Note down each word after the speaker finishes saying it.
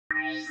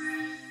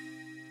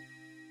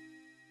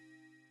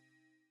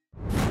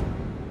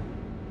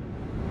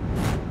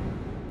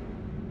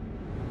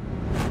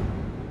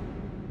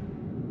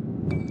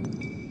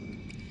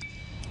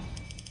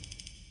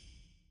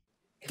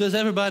Does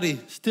everybody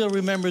still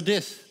remember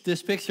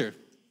this picture?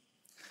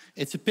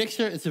 It's a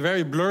picture, it's a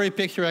very blurry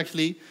picture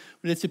actually,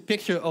 but it's a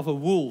picture of a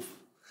wolf.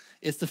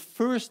 It's the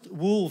first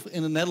wolf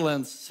in the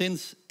Netherlands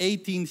since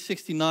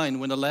 1869,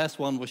 when the last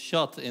one was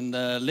shot in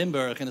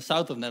Limburg in the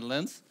south of the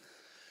Netherlands.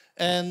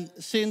 And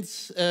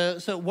since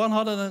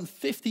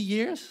 150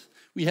 years,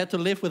 we had to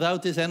live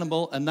without this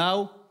animal, and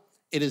now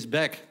it is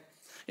back.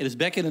 It is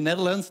back in the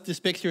Netherlands. This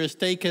picture is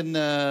taken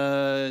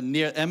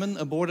near Emmen,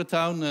 a border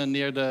town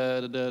near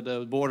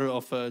the border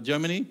of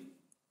Germany.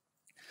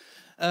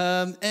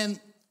 And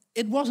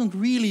it wasn't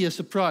really a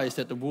surprise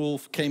that the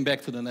wolf came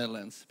back to the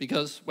Netherlands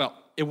because, well,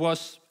 it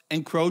was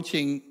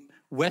encroaching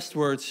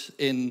westwards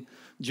in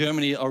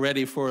Germany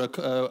already for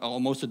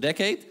almost a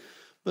decade.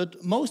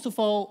 But most of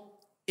all,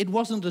 it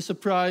wasn't a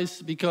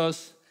surprise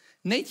because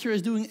nature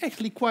is doing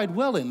actually quite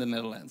well in the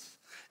Netherlands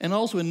and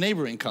also in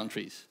neighboring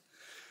countries.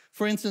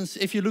 For instance,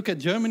 if you look at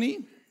Germany,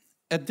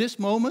 at this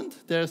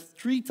moment, there's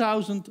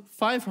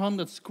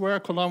 3,500 square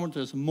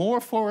kilometers more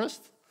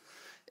forest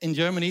in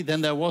Germany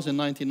than there was in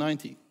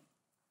 1990.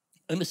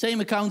 And the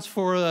same accounts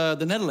for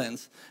the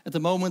Netherlands. At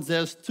the moment,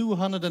 there's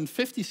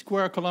 250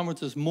 square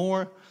kilometers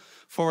more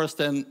forest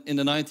than in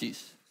the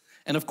 90s.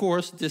 And of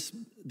course, this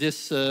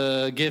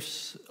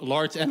gives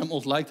large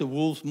animals like the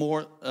wolves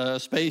more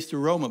space to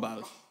roam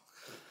about.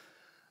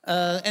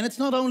 And it's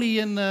not only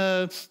in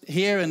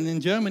here and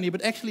in Germany,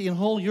 but actually in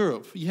whole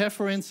Europe. You have,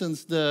 for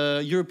instance,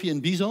 the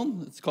European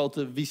bison. It's called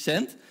the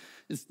Vicent.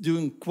 It's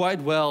doing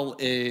quite well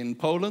in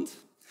Poland.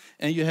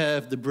 And you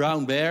have the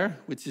brown bear,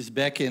 which is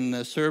back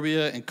in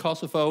Serbia and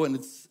Kosovo, and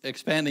it's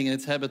expanding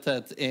its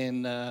habitat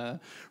in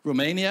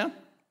Romania.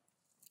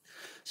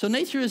 So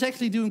nature is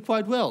actually doing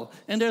quite well.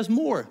 And there's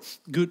more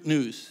good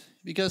news,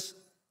 because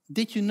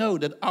did you know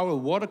that our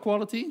water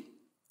quality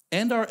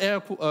and our air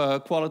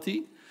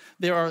quality,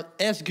 they are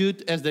as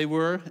good as they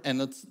were,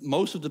 and it's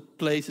most of the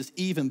places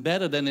even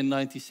better than in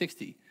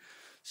 1960.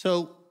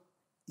 So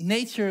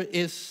nature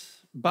is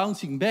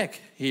bouncing back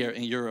here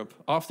in Europe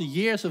after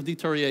years of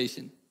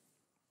deterioration.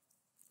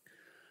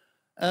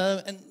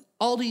 And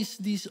all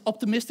these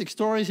optimistic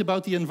stories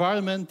about the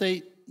environment,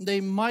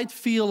 they might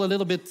feel a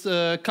little bit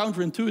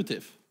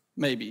counterintuitive,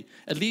 maybe.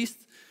 At least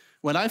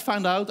when I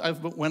found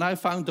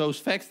those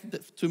facts,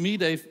 to me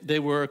they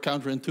were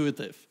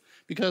counterintuitive.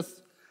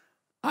 Because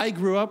I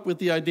grew up with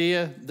the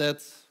idea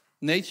that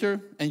nature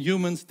and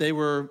humans, they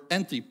were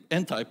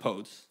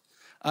antipodes.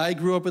 I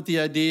grew up with the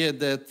idea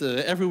that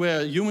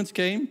everywhere humans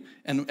came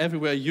and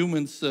everywhere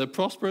humans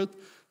prospered,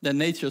 then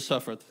nature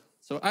suffered.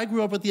 So I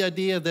grew up with the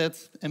idea that,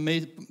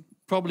 and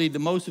probably the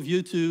most of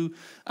you too,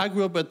 I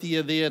grew up with the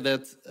idea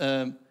that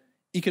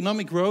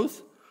economic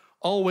growth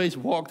always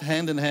walked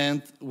hand in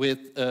hand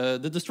with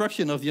the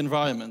destruction of the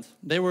environment.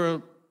 They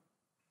were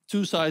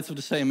two sides of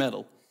the same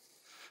medal.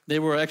 They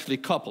were actually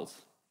coupled.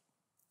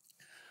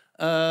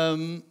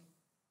 And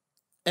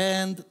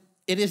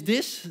it is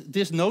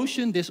this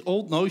notion, this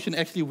old notion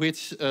actually,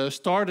 which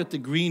started the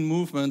green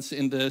movements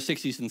in the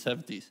 60s and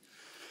 70s.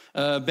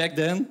 Back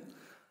then,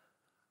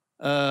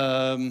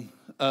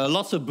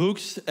 lots of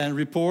books and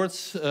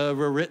reports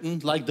were written,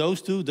 like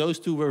those two. Those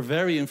two were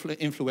very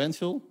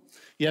influential.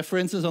 You have, for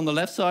instance, on the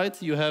left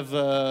side, you have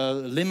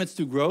Limits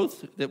to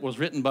Growth, that was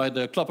written by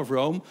the Club of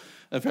Rome,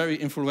 a very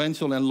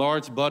influential and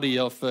large body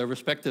of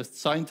respected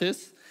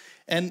scientists.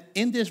 And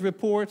in this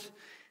report,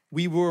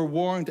 we were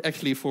warned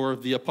actually for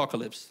the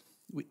apocalypse.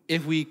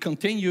 If we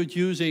continued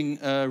using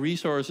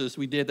resources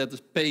we did at the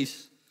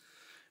pace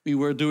we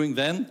were doing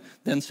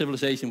then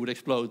civilization would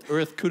explode.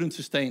 Earth couldn't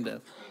sustain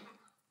that.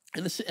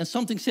 And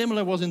something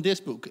similar was in this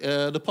book,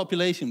 The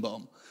Population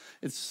Bomb.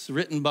 It's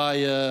written by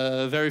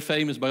a very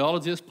famous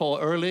biologist, Paul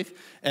Ehrlich,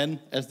 and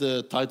as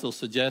the title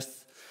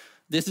suggests,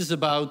 this is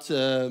about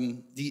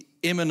the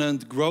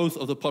imminent growth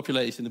of the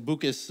population. The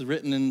book is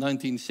written in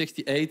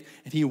 1968,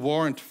 and he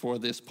warned for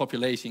this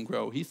population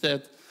growth. He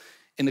said,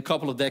 in a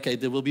couple of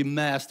decades, there will be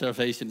mass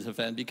starvation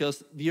event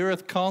because the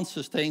Earth can't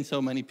sustain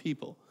so many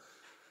people.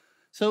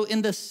 So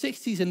in the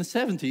 60s and the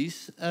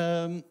 70s,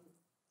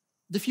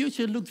 the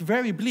future looked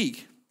very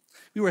bleak.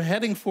 We were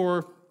heading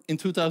for, in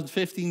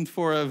 2015,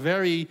 for a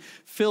very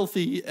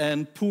filthy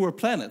and poor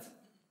planet.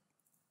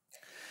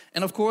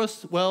 And of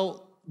course,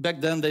 well,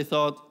 back then they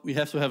thought we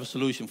have to have a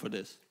solution for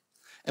this.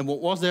 And what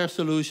was their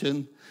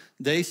solution?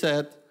 They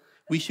said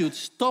we should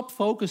stop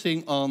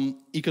focusing on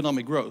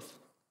economic growth.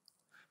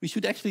 We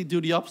should actually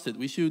do the opposite.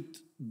 We should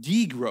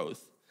degrowth.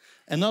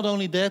 And not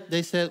only that,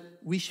 they said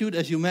we should,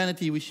 as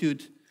humanity, we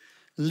should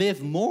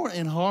live more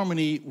in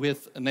harmony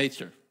with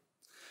nature.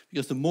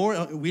 Because the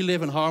more we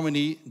live in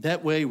harmony,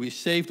 that way we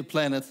save the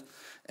planet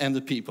and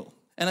the people.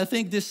 And I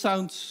think this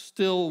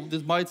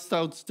might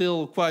sound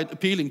still quite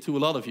appealing to a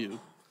lot of you.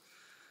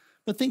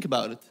 But think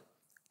about it.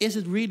 Is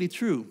it really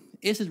true?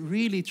 Is it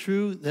really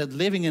true that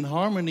living in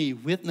harmony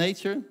with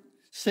nature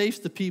saves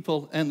the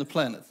people and the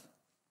planet?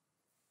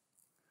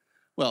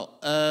 Well,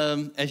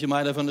 as you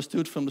might have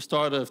understood from the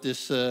start of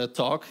this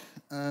talk,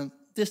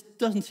 this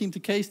doesn't seem the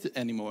case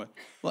anymore.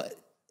 Well,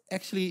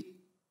 actually,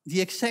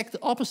 the exact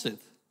opposite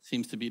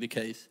seems to be the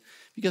case.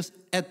 Because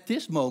at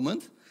this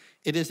moment,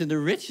 it is in the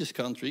richest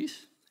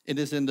countries, it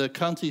is in the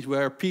countries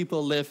where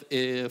people live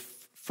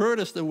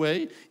furthest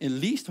away, in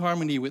least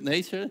harmony with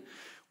nature,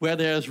 where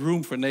there's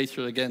room for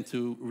nature again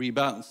to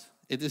rebound.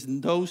 It is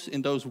in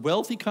those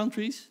wealthy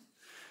countries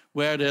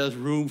where there's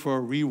room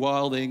for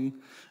rewilding,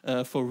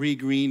 for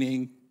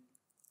regreening.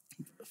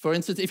 For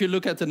instance, if you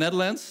look at the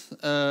Netherlands,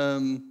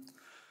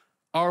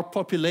 our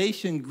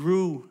population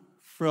grew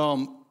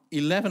from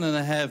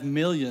 11.5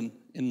 million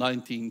in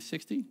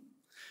 1960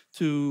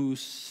 to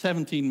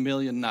 17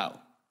 million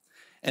now.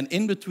 And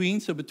in between,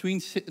 so between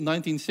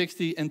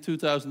 1960 and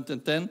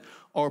 2010,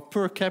 our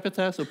per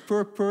capita, so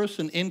per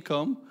person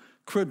income,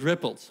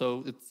 quadrupled.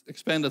 So it's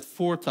expanded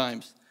 4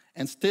 times.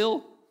 And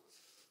still,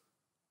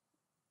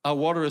 our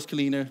water is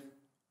cleaner,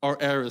 our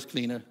air is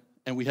cleaner,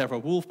 and we have our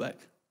wolf back.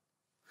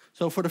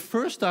 So for the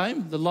first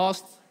time, the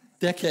last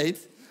decade,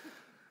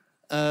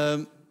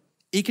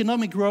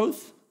 economic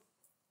growth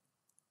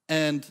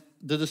and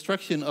the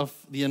destruction of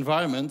the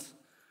environment,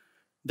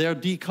 they're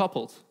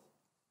decoupled.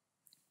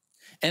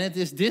 And it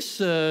is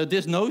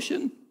this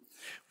notion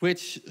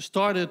which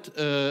started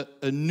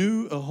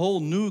a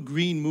whole new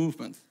green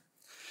movement.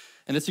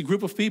 And it's a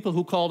group of people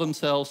who call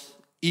themselves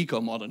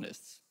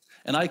Ecomodernists.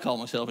 And I call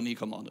myself an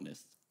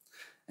Ecomodernist.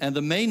 And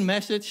the main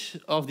message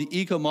of the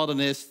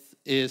Ecomodernists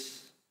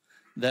is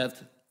that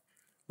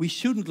we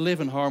shouldn't live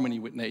in harmony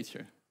with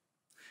nature.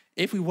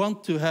 If we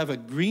want to have a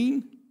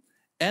green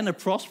and a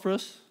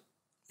prosperous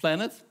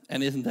planet,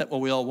 and isn't that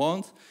what we all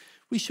want,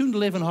 we shouldn't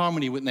live in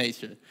harmony with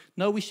nature.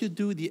 No, we should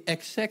do the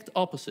exact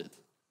opposite.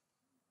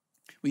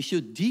 We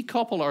should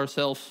decouple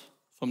ourselves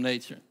from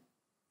nature.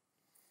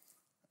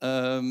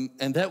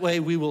 And that way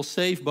we will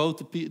save both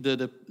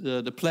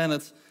the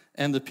planet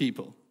and the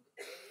people.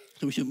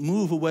 So we should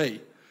move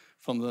away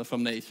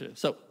from nature.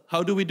 So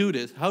how do we do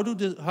this? How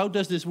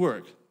does this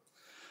work?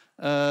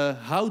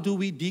 How do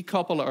we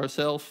decouple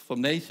ourselves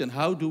from nature, and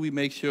how do we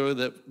make sure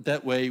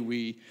that way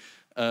we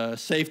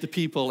save the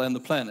people and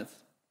the planet?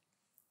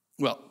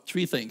 Well,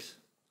 3 things.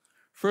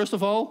 First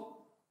of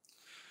all,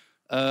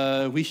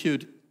 we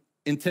should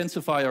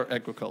intensify our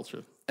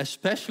agriculture,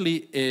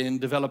 especially in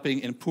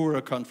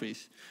poorer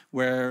countries,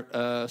 where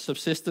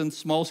subsistence,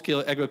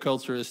 small-scale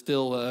agriculture is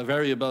still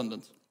very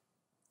abundant.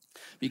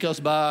 Because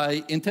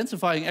by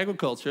intensifying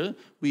agriculture,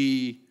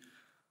 we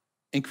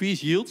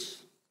increase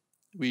yields,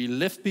 we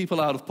lift people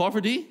out of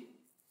poverty,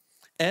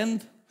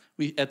 and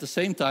at the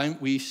same time,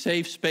 we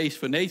save space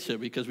for nature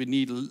because we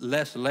need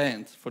less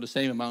land for the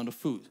same amount of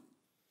food.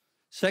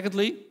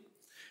 Secondly,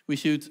 we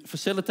should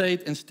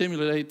facilitate and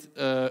stimulate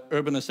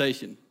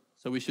urbanization.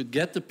 So we should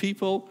get the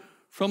people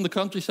from the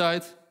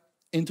countryside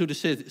into the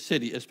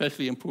city,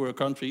 especially in poorer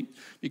country,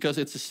 because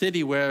it's a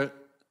city where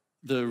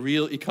the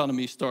real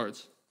economy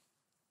starts.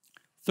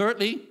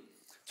 Thirdly,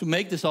 to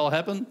make this all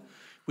happen,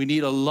 we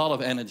need a lot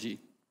of energy.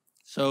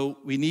 So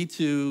we need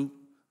to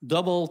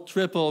double,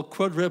 triple,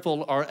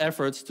 quadruple our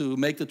efforts to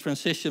make the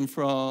transition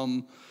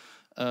from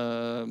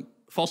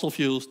fossil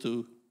fuels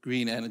to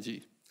green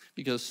energy.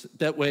 Because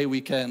that way we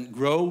can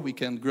grow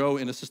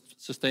in a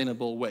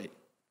sustainable way.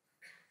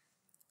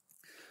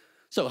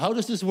 So how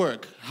does this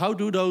work? How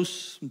do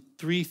those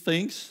 3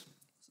 things,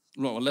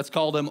 well, let's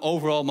call them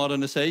overall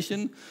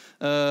modernization,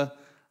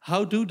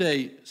 how do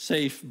they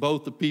save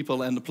both the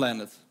people and the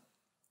planet?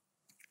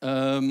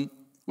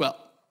 Well,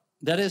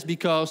 that is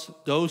because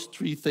those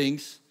 3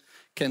 things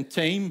can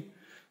tame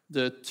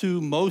the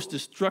 2 most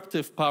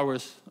destructive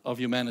powers of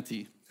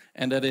humanity.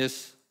 And that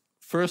is,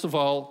 first of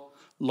all,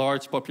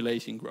 large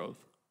population growth.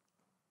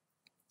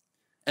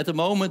 At the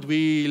moment,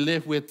 we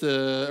live with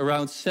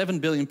around 7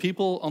 billion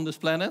people on this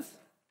planet.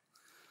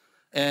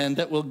 And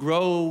that will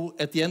grow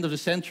at the end of the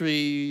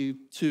century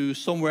to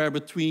somewhere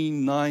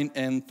between 9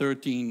 and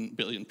 13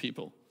 billion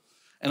people.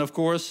 And of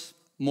course,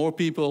 more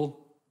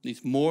people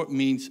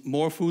means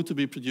more food to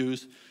be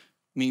produced,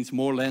 means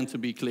more land to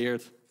be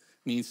cleared,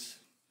 means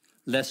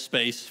less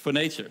space for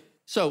nature.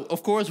 So,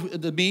 of course,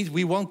 that means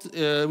we want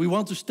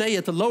to stay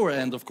at the lower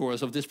end, of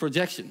course, of this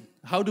projection.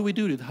 How do we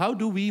do it? How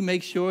do we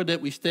make sure that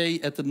we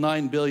stay at the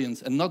 9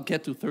 billions and not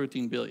get to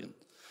 13 billion?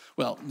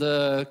 Well,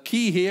 the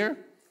key here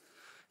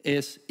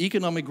is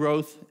economic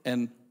growth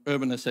and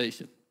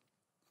urbanization.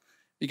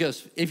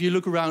 Because if you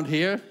look around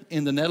here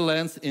in the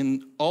Netherlands,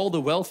 in all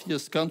the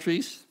wealthiest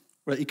countries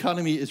where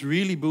economy is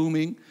really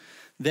booming,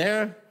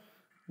 there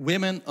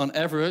women on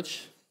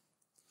average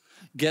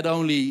get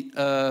only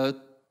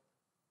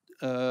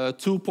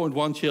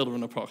 2.1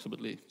 children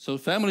approximately. So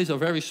families are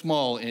very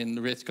small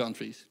in rich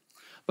countries.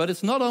 But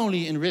it's not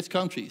only in rich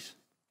countries.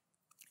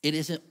 It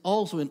is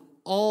also in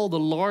all the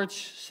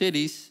large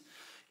cities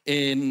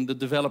in the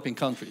developing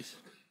countries.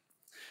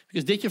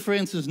 Because did you, for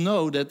instance,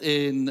 know that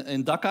in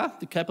Dhaka,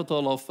 the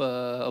capital of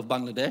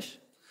Bangladesh,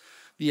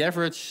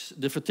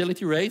 the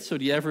fertility rate, so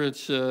the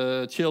average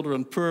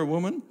children per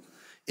woman,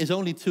 is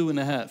only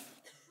 2.5.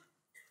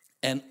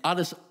 And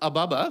Addis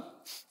Ababa,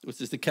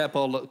 which is the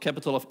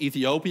capital of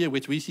Ethiopia,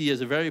 which we see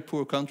as a very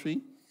poor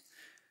country,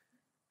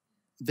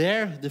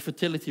 there the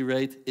fertility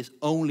rate is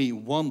only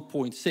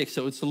 1.6,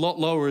 so it's a lot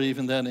lower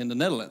even than in the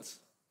Netherlands.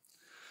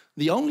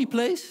 The only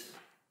place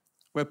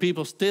where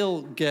people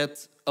still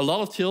get a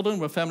lot of children,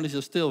 where families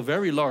are still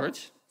very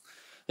large,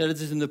 that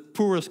it is in the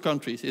poorest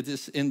countries. It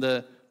is in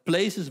the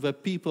places where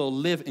people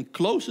live in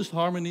closest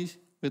harmony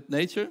with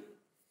nature.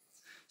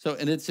 So,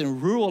 and it's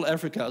in rural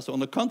Africa, so on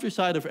the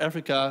countryside of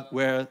Africa,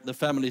 where the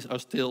families are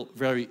still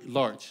very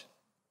large.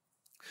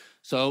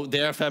 So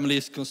their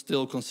families can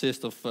still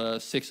consist of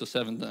 6 or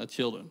 7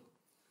 children.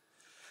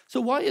 So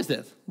why is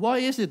that? Why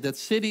is it that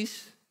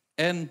cities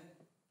and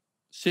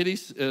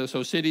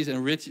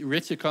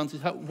richer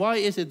countries, why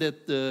is it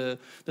that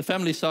the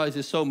family size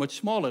is so much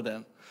smaller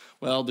then?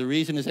 Well, the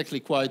reason is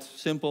actually quite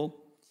simple.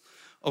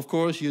 Of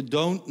course, in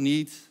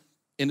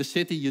the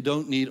city, you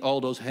don't need all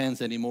those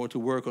hands anymore to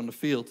work on the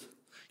field.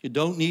 You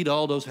don't need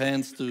all those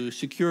hands to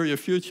secure your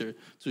future,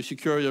 to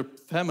secure your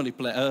family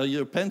plan,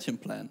 your pension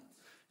plan.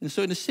 And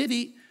so in the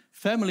city,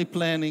 family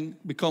planning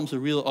becomes a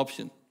real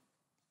option.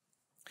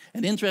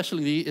 And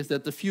interestingly is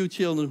that the few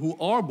children who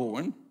are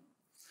born,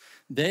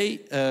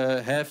 they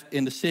have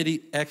in the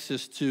city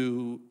access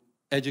to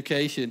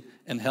education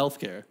and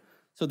healthcare.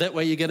 So that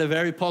way you get a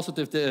very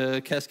positive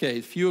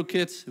cascade. Fewer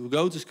kids who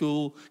go to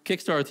school,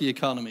 kickstart the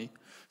economy.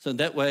 So in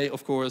that way,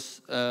 of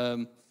course,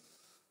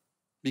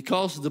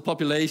 because the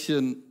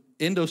population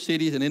in those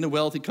cities and in the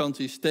wealthy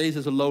countries stays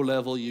at a low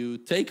level, you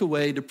take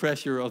away the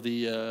pressure of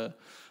the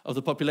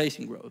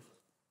population growth.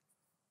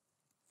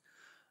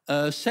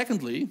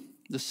 Secondly,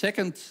 the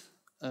second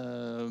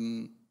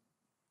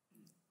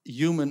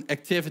human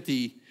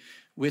activity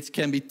which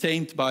can be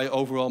tamed by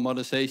overall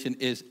modernization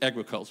is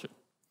agriculture.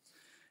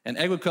 And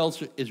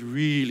agriculture is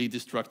really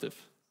destructive.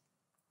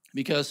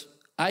 Because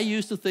I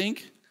used to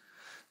think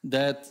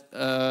that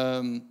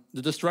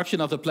the destruction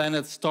of the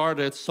planet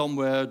started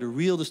somewhere, the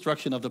real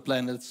destruction of the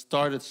planet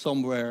started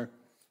somewhere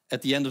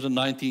at the end of the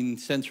 19th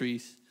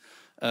centuries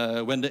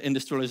when the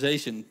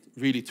industrialization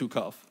really took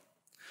off.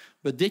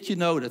 But did you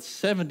know that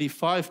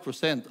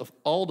 75% of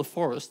all the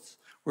forests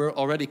were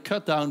already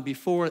cut down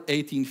before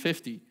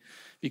 1850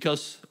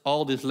 because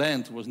all this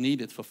land was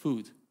needed for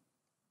food?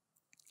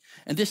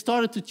 And this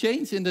started to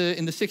change in the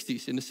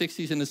 60s and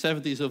the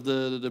 70s of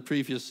the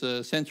previous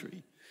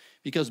century.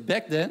 Because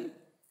back then,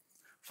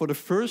 for the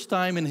first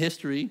time in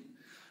history,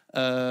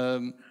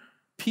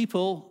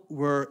 people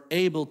were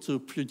able to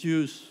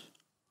produce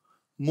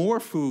more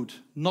food,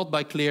 not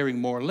by clearing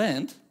more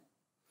land,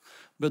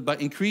 but by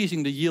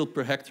increasing the yield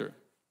per hectare.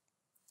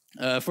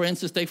 Take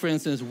for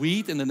instance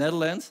wheat in the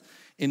Netherlands.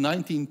 In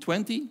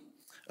 1920,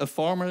 a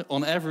farmer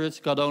on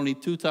average got only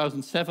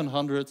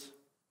 2,700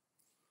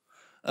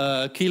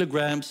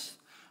 kilograms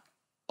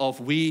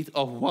of wheat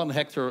of 1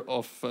 hectare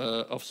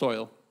of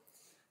soil.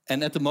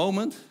 And at the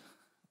moment,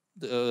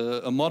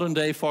 a modern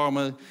day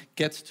farmer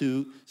gets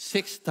to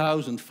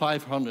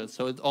 6,500,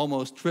 so it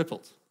almost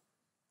tripled.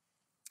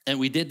 And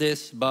we did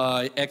this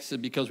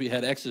because we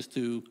had access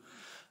to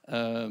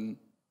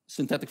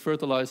synthetic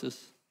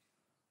fertilizers,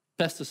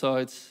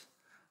 pesticides,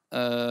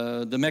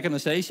 the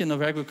mechanization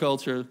of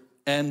agriculture,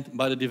 and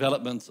by the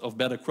development of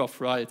better crop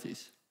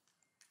varieties.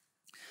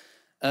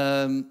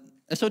 And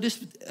so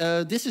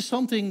this is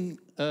something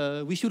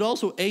we should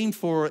also aim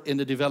for in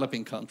the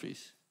developing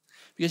countries.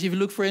 Because if you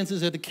look, for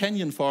instance, at the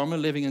Kenyan farmer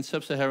living in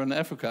sub-Saharan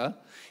Africa,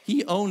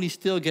 he only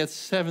still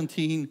gets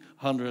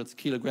 1,700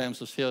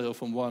 kilograms of cereal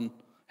from 1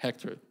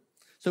 hectare.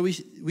 So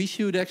we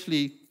should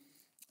actually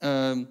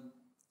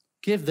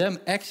give them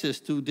access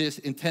to this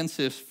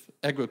intensive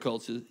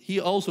agriculture. He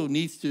also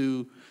needs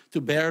to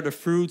bear the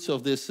fruits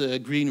of this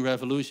green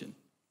revolution.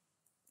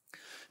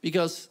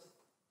 Because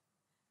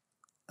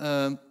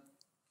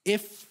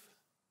if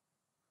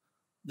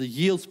the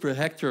yields per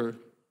hectare,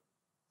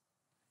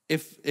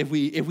 if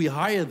we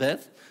hire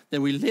that,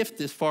 then we lift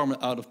this farmer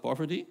out of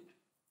poverty.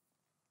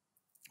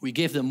 We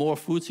give them more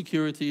food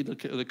security,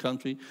 the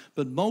country,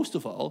 but most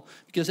of all,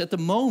 because at the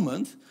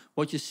moment,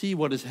 what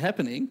is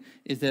happening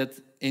is that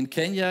in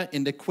Kenya,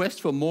 in the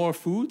quest for more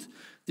food,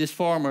 this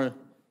farmer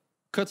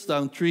cuts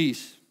down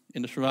trees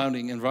in the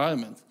surrounding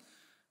environment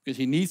because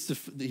he needs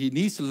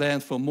the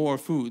land for more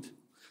food.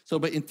 So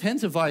by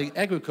intensifying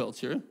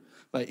agriculture,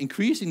 by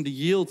increasing the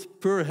yield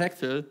per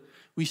hectare,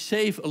 we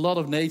save a lot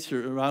of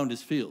nature around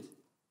this field.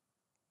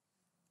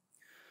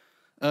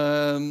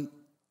 And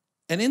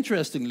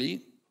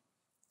interestingly,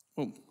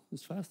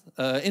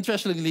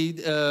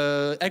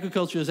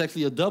 agriculture is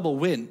actually a double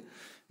win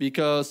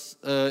because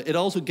it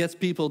also gets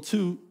people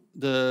to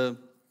the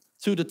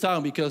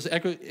town because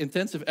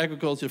intensive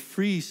agriculture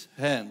frees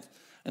hands,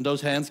 and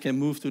those hands can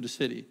move to the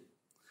city.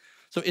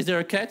 So is there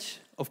a catch?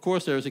 Of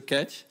course there is a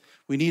catch.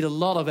 We need a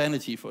lot of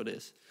energy for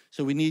this.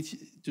 So we need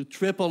to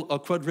triple or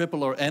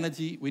quadruple our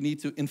energy. We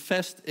need to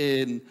invest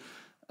in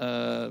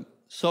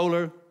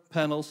solar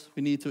panels.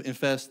 We need to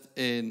invest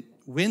in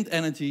wind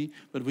energy,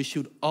 but we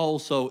should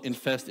also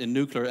invest in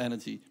nuclear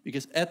energy.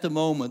 Because at the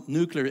moment,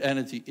 nuclear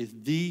energy is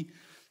the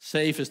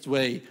safest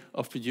way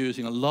of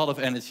producing a lot of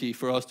energy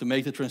for us to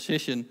make the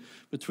transition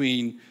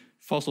between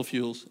fossil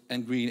fuels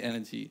and green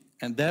energy.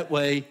 And that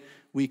way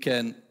we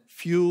can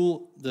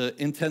fuel the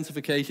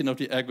intensification of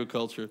the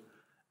agriculture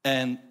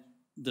and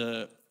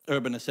the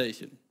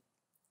urbanization.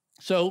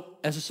 So,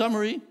 as a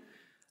summary,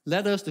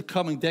 let us, the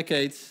coming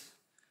decades,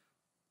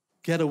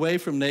 get away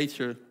from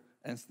nature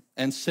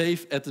and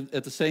save,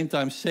 at the same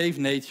time, save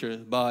nature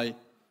by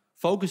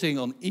focusing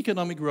on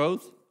economic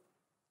growth,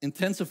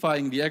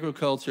 intensifying the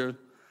agriculture,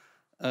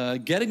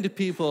 getting the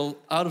people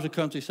out of the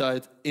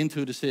countryside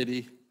into the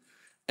city,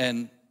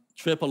 and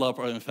triple up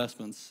our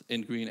investments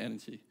in green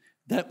energy.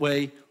 That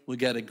way, we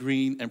get a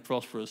green and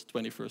prosperous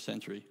 21st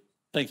century.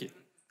 Thank you.